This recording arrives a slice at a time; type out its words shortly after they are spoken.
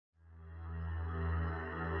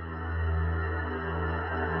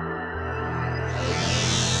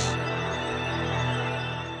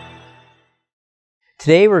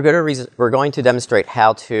Today we're going to demonstrate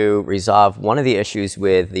how to resolve one of the issues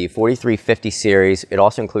with the 4350 series. It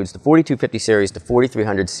also includes the 4250 series, the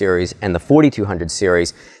 4300 series, and the 4200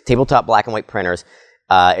 series tabletop black and white printers.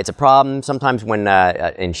 It's a problem sometimes when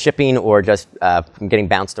in shipping or just getting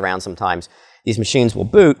bounced around sometimes. These machines will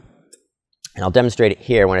boot, and I'll demonstrate it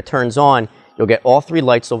here. When it turns on, you'll get all three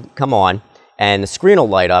lights will come on, and the screen will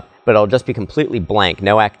light up, but it'll just be completely blank,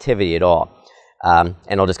 no activity at all. And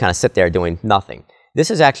it'll just kind of sit there doing nothing. This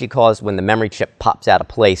is actually caused when the memory chip pops out of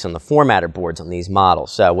place on the formatter boards on these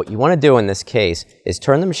models. So what you want to do in this case is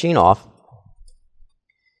turn the machine off.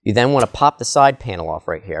 You then want to pop the side panel off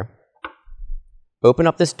right here. Open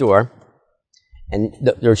up this door. And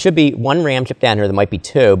there should be one RAM chip down here. There might be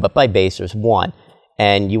two, but by base there's one.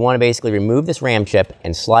 And you want to basically remove this RAM chip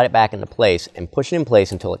and slide it back into place and push it in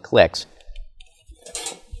place until it clicks.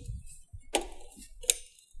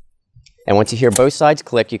 And once you hear both sides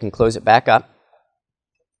click, you can close it back up.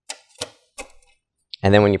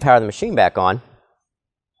 And then when you power the machine back on,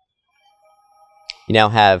 you now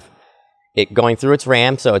have it going through its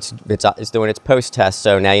RAM, so it's doing its post-test,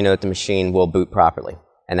 so now you know that the machine will boot properly.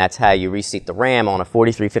 And that's how you reseat the RAM on a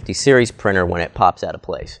 4350 series printer when it pops out of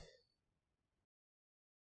place.